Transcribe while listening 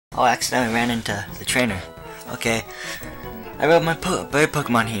Oh, I accidentally ran into the trainer. Okay. I wrote my bird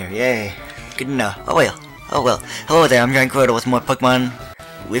Pokemon here. Yay. Good to know. Oh well. Oh well. Hello there, I'm GiantGrotle with more Pokemon.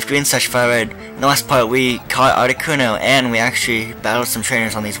 LeafGreen / Firered. In the last part, we caught Articuno, and we actually battled some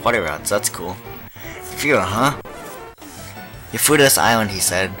trainers on these water routes. That's cool. Fira, huh? You flew to this island, he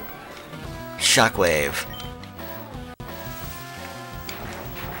said. Shockwave.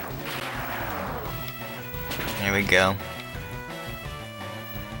 There we go.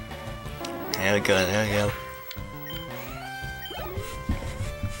 There we go, there we go.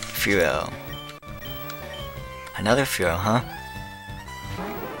 Furo. Another Furo, huh?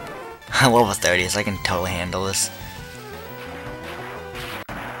 Level 30, so I can totally handle this.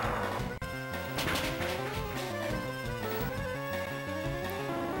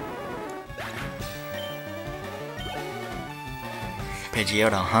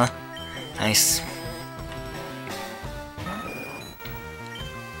 Pidgeotto, huh? Nice.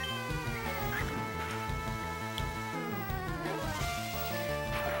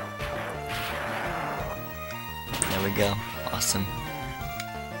 There we go. Awesome.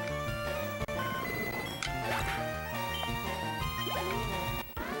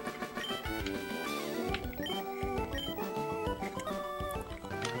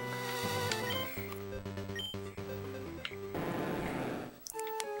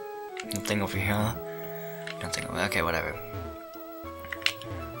 Nothing over here, huh? Nothing over. Okay, whatever.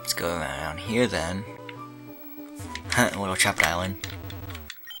 Let's go around here then. A little trapped island.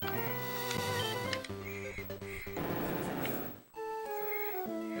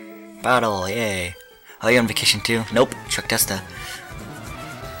 Battle, yay! Oh, you on vacation too? Nope, Chuck Testa.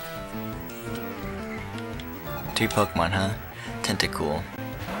 2 Pokemon, huh? Tentacool.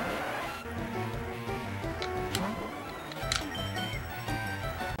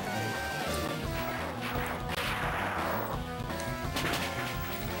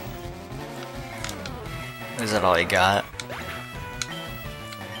 Is that all you got?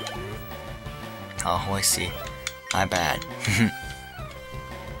 Oh, I see. My bad.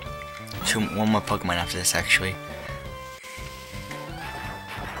 One more Pokemon after this, actually.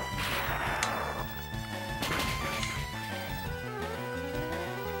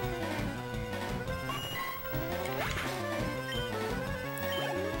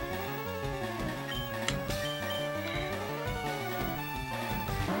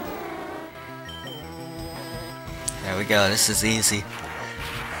 There we go, this is easy.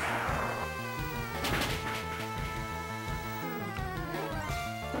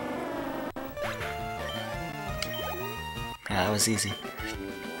 Yeah, that was easy.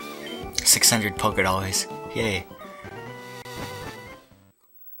 600 $. Yay.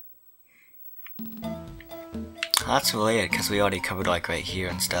 That's related, because we already covered like right here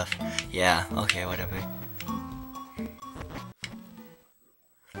and stuff. Yeah, okay, whatever.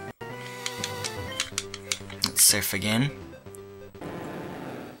 Let's surf again.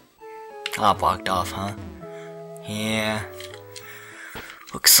 Ah, blocked off, huh? Yeah.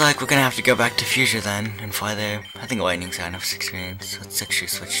 Looks like we're gonna have to go back to Fuchsia then, and fly there. I think Lightning's got enough experience, so let's actually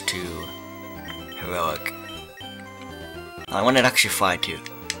switch to Heroic. I wanted to actually fly too.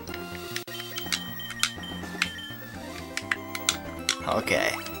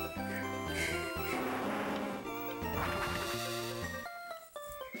 Okay.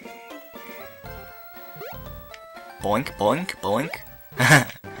 Boink, boink, boink.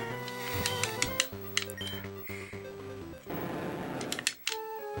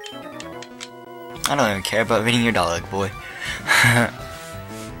 I don't even care about reading your dialogue, boy.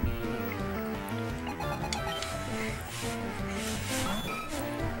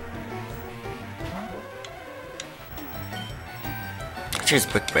 Cheers,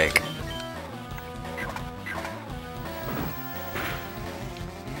 Brick Break.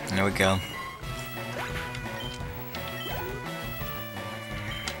 There we go.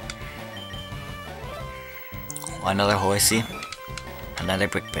 Another horsey. Another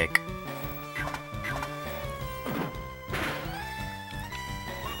Brick Break.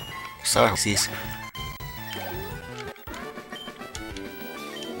 Sorry, horsies.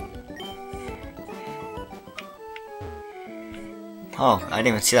 Oh, I didn't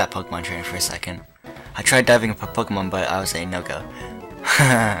even see that Pokemon trainer for a second. I tried diving up a Pokemon, but I was a no-go.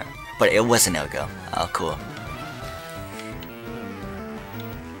 But it was a no-go. Oh, cool.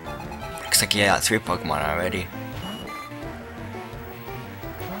 Looks like you got 3 Pokemon already.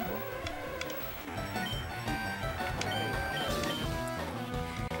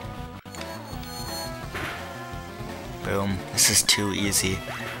 Boom. This is too easy.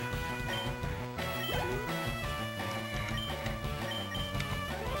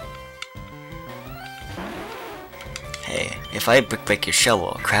 Hey, If I break your shell,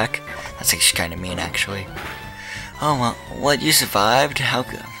 will it crack? That's actually kind of mean, actually. Oh, well, what? You survived? How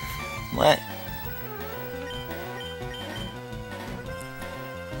good? What?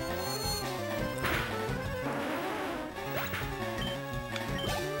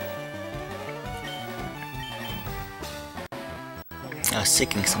 I was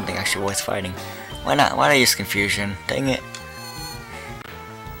seeking something actually worth fighting. Why not? Why not use confusion? Dang it.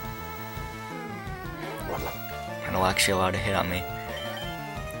 And it'll actually allow it to hit on me.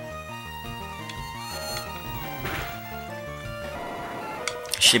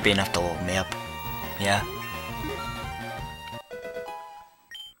 Should be enough to hold me up. Yeah.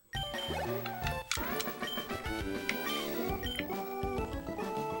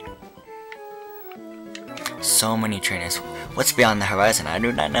 So many trainers. What's beyond the horizon? I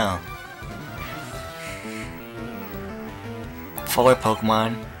do not know. Forward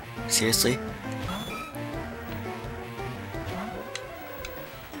Pokemon? Seriously?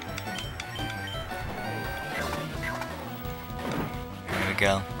 There we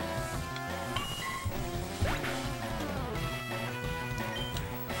go.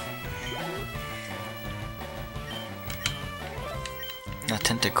 Not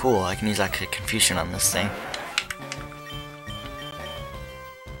tinted cool. I can use actually confusion on this thing.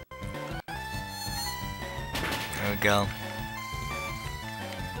 There we go.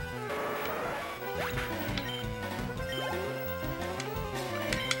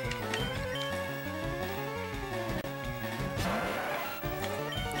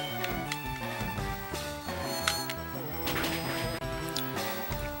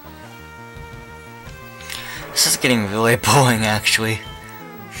 This is getting really boring, actually.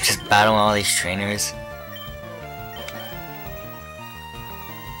 Just battling all these trainers.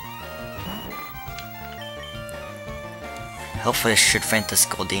 Hopefully this should faint this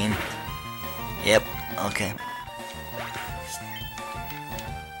Goldeen. Yep, okay.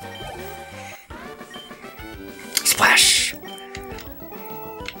 Splash! Is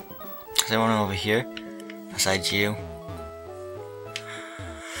anyone over here? Besides you?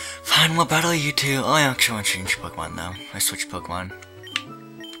 Fine, we'll battle you two. Oh, I actually want to change Pokemon though. I switch Pokemon.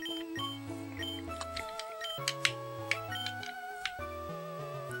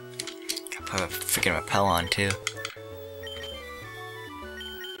 Gotta put a freaking repel on too.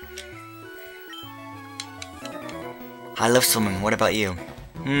 I love swimming, what about you?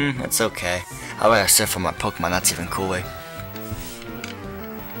 It's okay. I'd rather surf on my Pokemon, that's even cooler.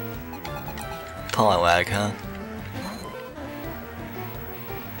 Poliwag, huh?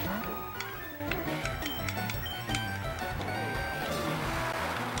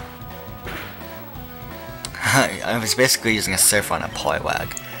 I was basically using a surf on a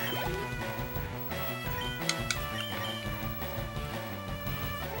Poliwag.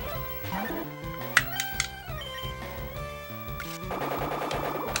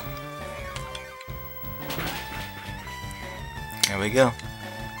 There we go.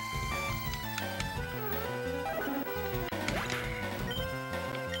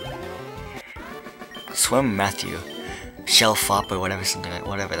 Swim Matthew. Shell Flop or whatever, something like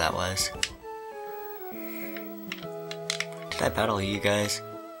whatever that was. Did I battle you guys?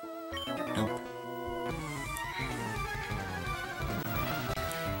 Nope.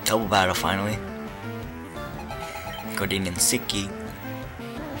 Double battle finally. Goldeen and Seeking.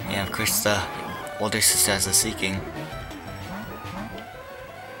 Yeah, of course the older sister has the Seeking.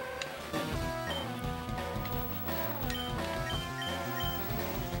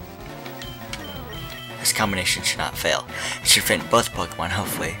 This combination should not fail. It should fit both Pokemon,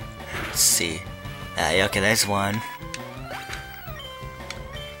 hopefully. Let's see. Yeah, okay, there's one.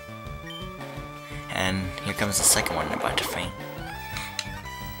 And here comes the second one about to faint.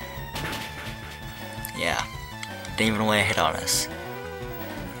 Yeah. Didn't even lay a hit on us.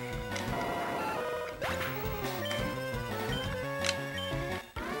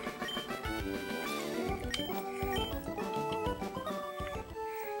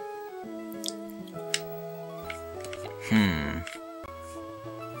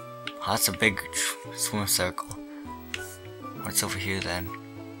 Oh, that's a big swim circle. What's over here then?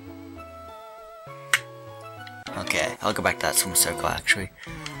 Okay, I'll go back to that swim circle actually.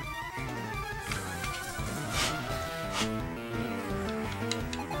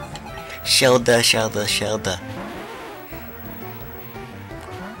 Shelda, Shelda, Shelda.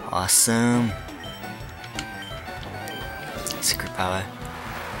 Awesome. Secret power.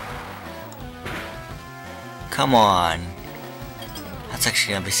 Come on. That's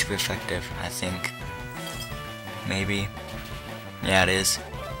actually gonna be super effective, I think. Maybe. Yeah, it is.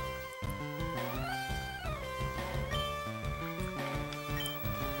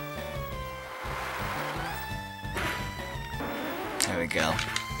 go.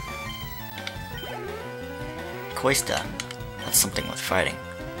 Coista. That's something with fighting.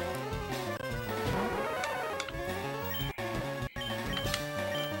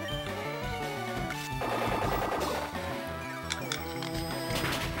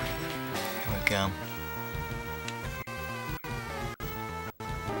 Here we go.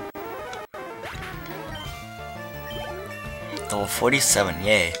 Level 47,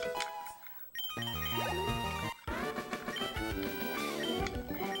 yay.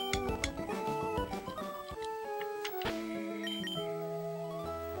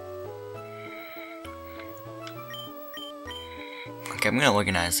 Okay, I'm gonna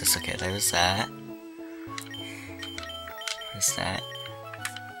organize this. Okay, there's that. There's that.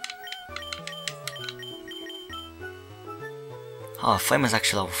 Oh, Flame is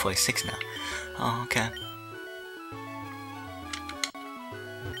actually level 46 now. Oh, okay.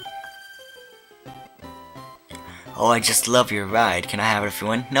 Oh, I just love your ride. Can I have it if you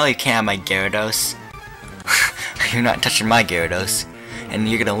win? No, you can't have my Gyarados. You're not touching my Gyarados. And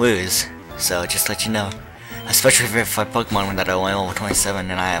you're gonna lose. So, just let you know. Especially if I Pokemon that are only level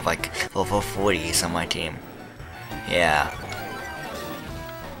 27 and I have like level 40s on my team. Yeah.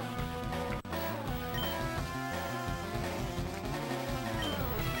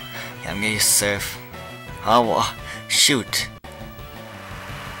 Yeah, I'm gonna use Surf. Oh, well, shoot.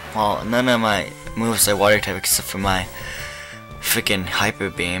 Well, none of my moves are water type except for my freaking Hyper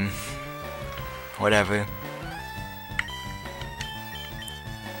Beam. Whatever.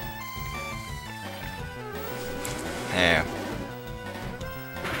 There.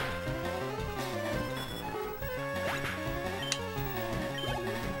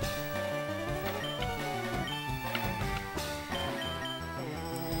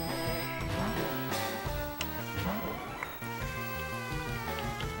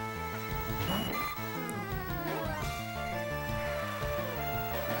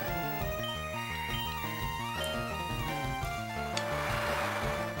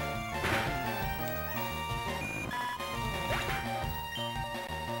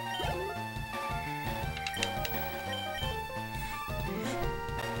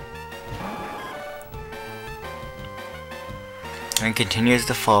 And continues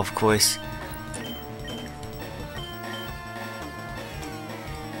to fall, of course.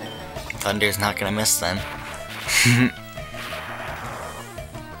 Thunder's not gonna miss then.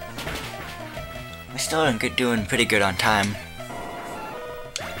 We're still doing pretty good on time.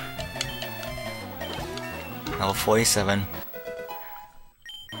 Level 47.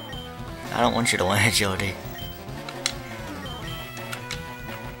 I don't want you to win agility.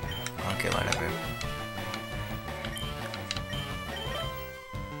 Okay, whatever.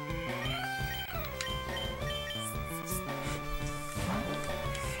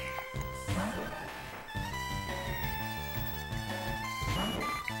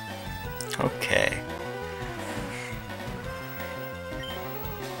 Okay.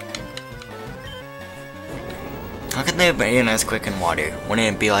 How could they have been as quick in water?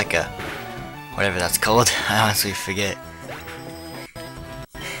 Wouldn't it be like a whatever that's called? I honestly forget.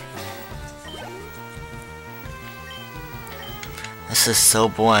 This is so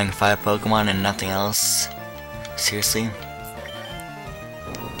boring. 5 Pokemon and nothing else. Seriously?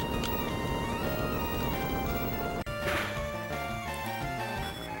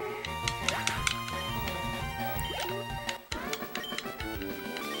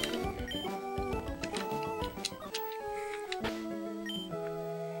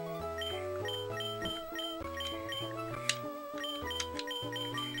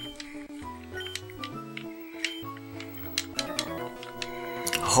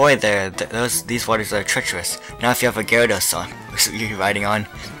 Ahoy there, these waters are treacherous. Now if you have a Gyarados on, you're riding on.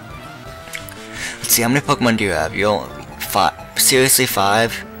 Let's see, how many Pokemon do you have? You don't, 5. Seriously,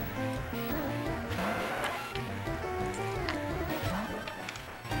 5?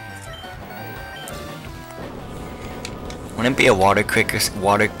 Wouldn't it be a water crick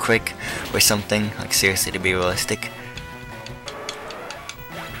or something? Like seriously, to be realistic.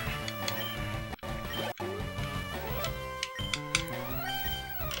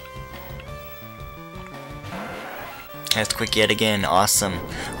 That's quick yet again. Awesome.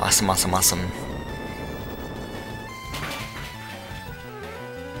 Awesome, awesome, awesome.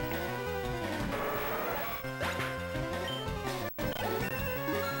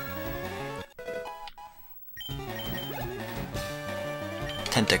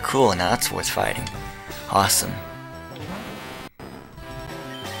 Tentacruel, now that's worth fighting. Awesome.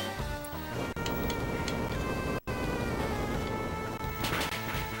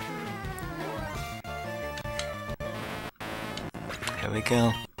 Here we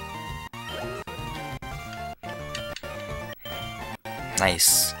go.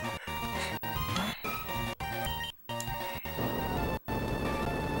 Nice.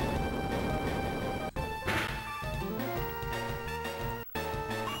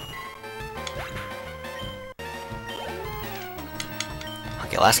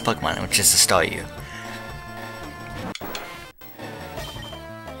 Okay, last Pokemon, which is to start you.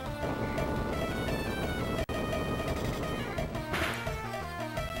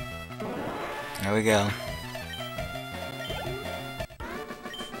 There we go.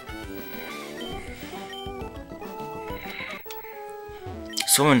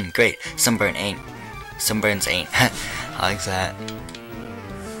 Swimming, great. Sunburn ain't. Sunburns ain't. I like that.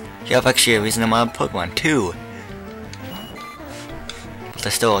 You have actually a reasonable amount of Pokemon too. But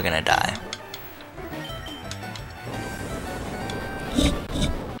they're still all gonna die.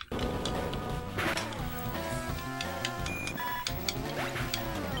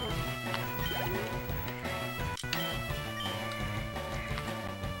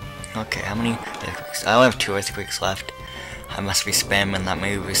 Okay, how many earthquakes? I only have 2 earthquakes left. I must be spamming that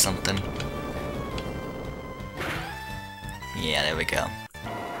move or something. Yeah, there we go.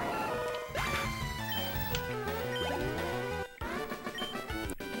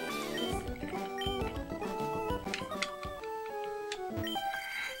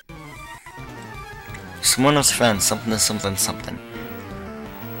 Someone else found something, something, something.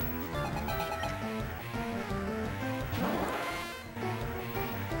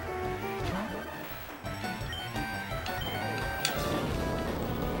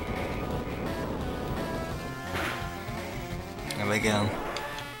 There we go.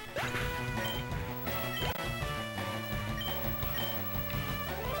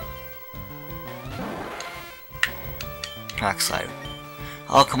 Rock slide.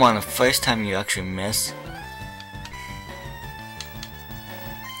 Oh, come on, the first time you actually miss.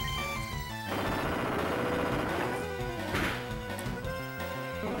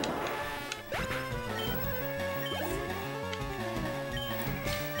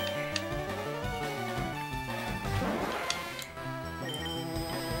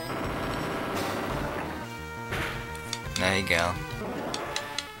 There you go.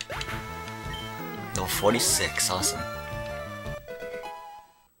 Level 46, awesome.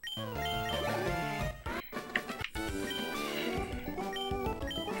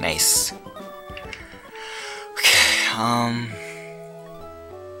 Nice. Okay,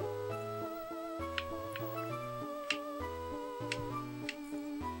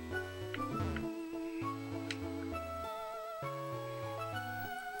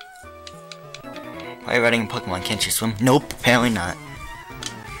 why are you riding a Pokemon? Can't you swim? Nope, apparently not.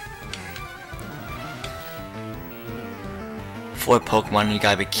 4 Pokemon, you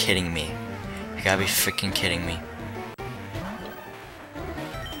gotta be kidding me. You gotta be freaking kidding me.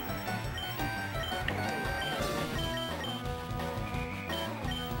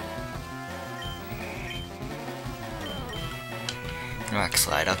 Rock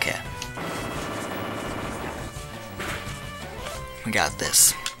slide, okay. We got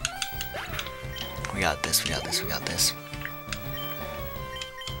this. We got this, we got this, we got this.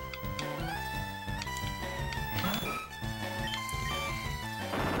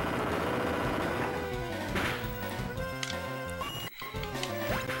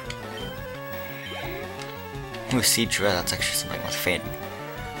 Ooh, Siege Red, that's actually something with Fate.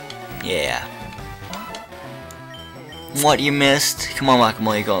 Yeah. What, you missed? Come on,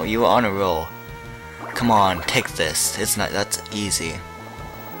 Makamole, you were on a roll. Come on, take this. It's not, that's easy.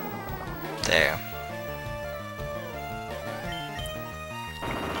 There.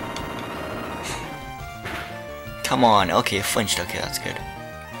 Come on, okay, you flinched, okay, that's good.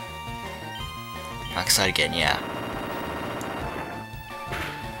 Rock slide again, yeah.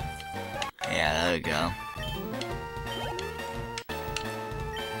 Yeah, there we go.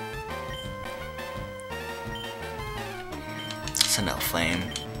 Send out flame.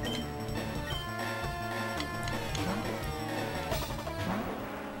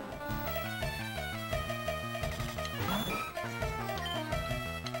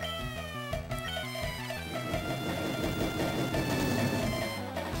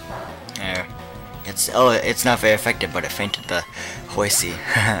 There. It's not very effective, but it fainted the horsey.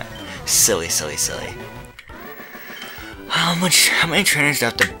 Silly, silly, silly. How many trainers do I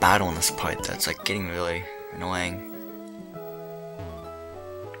have to battle in this part? That's like getting really annoying.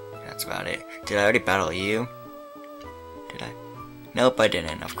 That's about it. Did I already battle you? Did I? Nope, I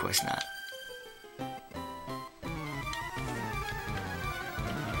didn't. Of course not.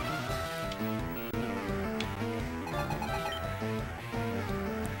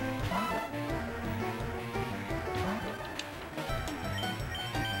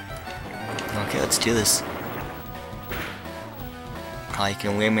 Okay, let's do this. Oh, you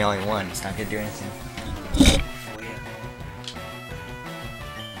can wear me all you want. It's not gonna do anything. Oh, yeah.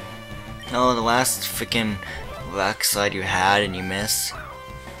 No, the last freaking rock slide you had and you missed.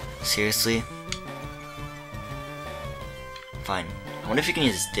 Seriously? Fine. I wonder if you can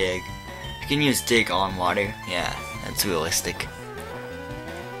use dig. You can use dig on water. Yeah, that's realistic.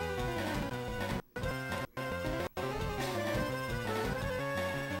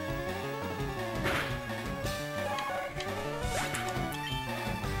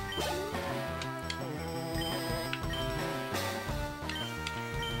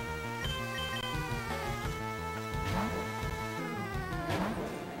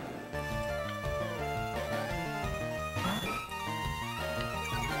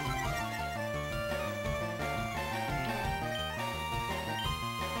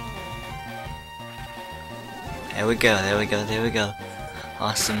 There we go, there we go, there we go.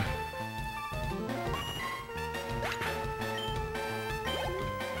 Awesome.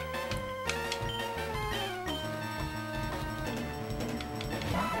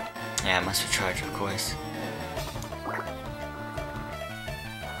 Yeah, I must recharge, of course.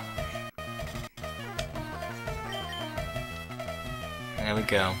 There we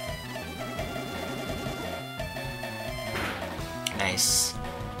go. Nice.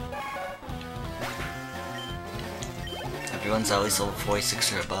 Everyone's at least level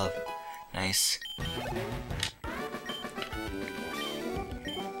 46 or above. Nice.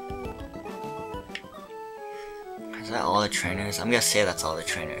 Is that all the trainers? I'm gonna say that's all the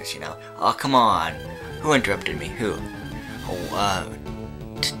trainers, you know. Oh, come on. Who interrupted me? Who? Oh,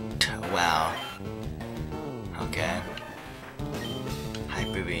 wow. Okay.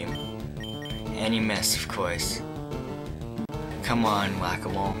 Hyper beam. And you missed, of course. Come on,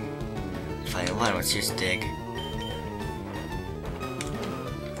 whack-a-mole. Fine, let's just dig.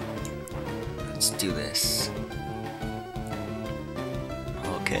 Let's do this.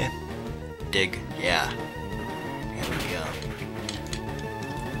 Okay. Dig. Yeah. Here we go.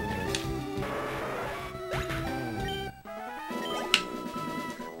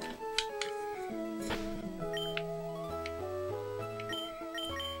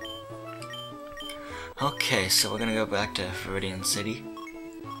 Okay, so we're gonna go back to Viridian City.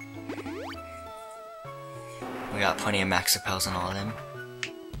 We got plenty of max repels on all of them.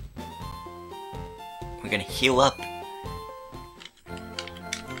 We're gonna heal up.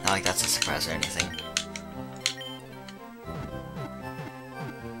 Not like that's a surprise or anything.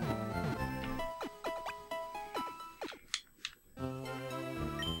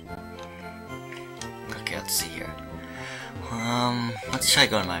 Okay, let's see here. Let's try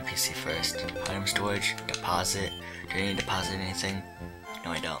going to my PC first. Item storage, deposit. Do I need to deposit anything?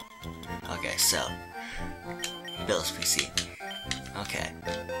 No, I don't. Okay, so Bill's PC. Okay.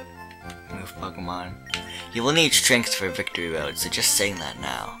 Move Pokemon. You will need strength for Victory Road, so just saying that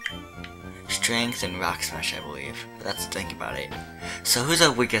now. Strength and Rock Smash, I believe. But that's the thing about it. So who's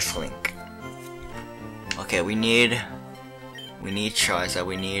our weakest link? Okay, we need Charizard,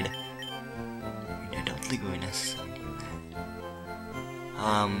 we need I don't think we necessarily need that.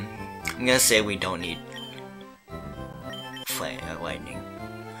 I'm gonna say we don't need Lightning.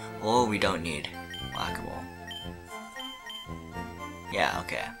 Or we don't need Whack-A-Mole. Yeah,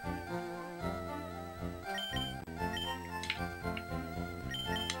 okay.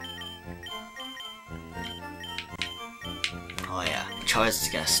 Oh yeah, Charizard's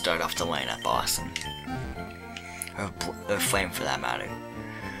gonna start off the lineup awesome. Or Flame for that matter.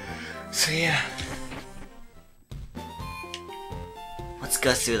 So yeah. Let's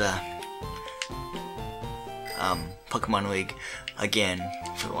go through the Pokemon League again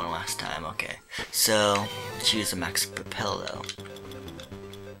for one last time. Okay, so let's use the Max Propel though.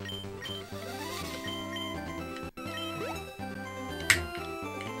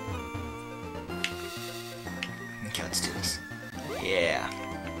 Okay, let's do this. Yeah.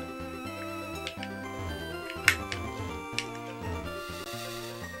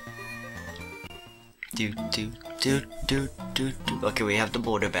 Okay, we have the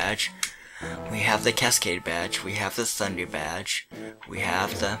Boulder Badge. We have the Cascade Badge. We have the Thunder Badge. We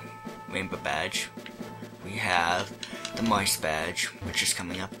have the Rainbow Badge. We have the Mars Badge, which is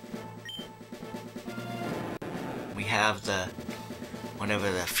coming up. We have the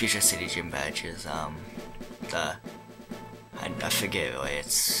whatever the Future City Gym Badge is. I forget what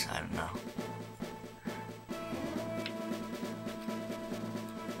it's. I don't know.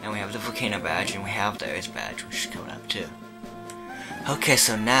 And we have the Volcano Badge, and we have the Earth Badge, which is coming up too. Okay,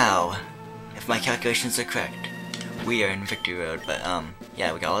 so now, if my calculations are correct, we are in Victory Road, but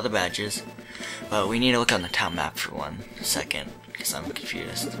yeah, we got all the badges, but we need to look on the town map for 1 second, because I'm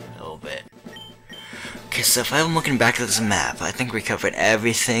confused a little bit. Okay, so if I'm looking back at this map, I think we covered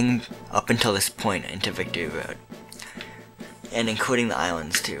everything up until this point into Victory Road. And including the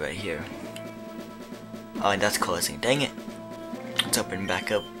islands too, right here. Oh, and that's closing. Dang it. Let's open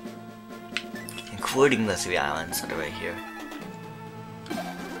back up. Including the 3 islands that are right here.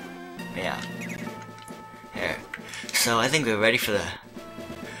 Yeah. Here. So I think we're ready for the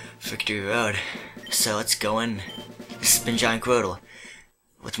Victory Road. So let's go in. This has been GiantGrotle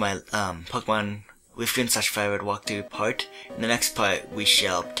with my Pokemon LeafGreen / Fire Red walkthrough part. In the next part, we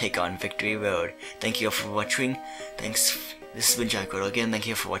shall take on Victory Road. Thank you all for watching. Thanks. This has been GiantGrotle again. Thank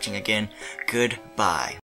you for watching again. Goodbye.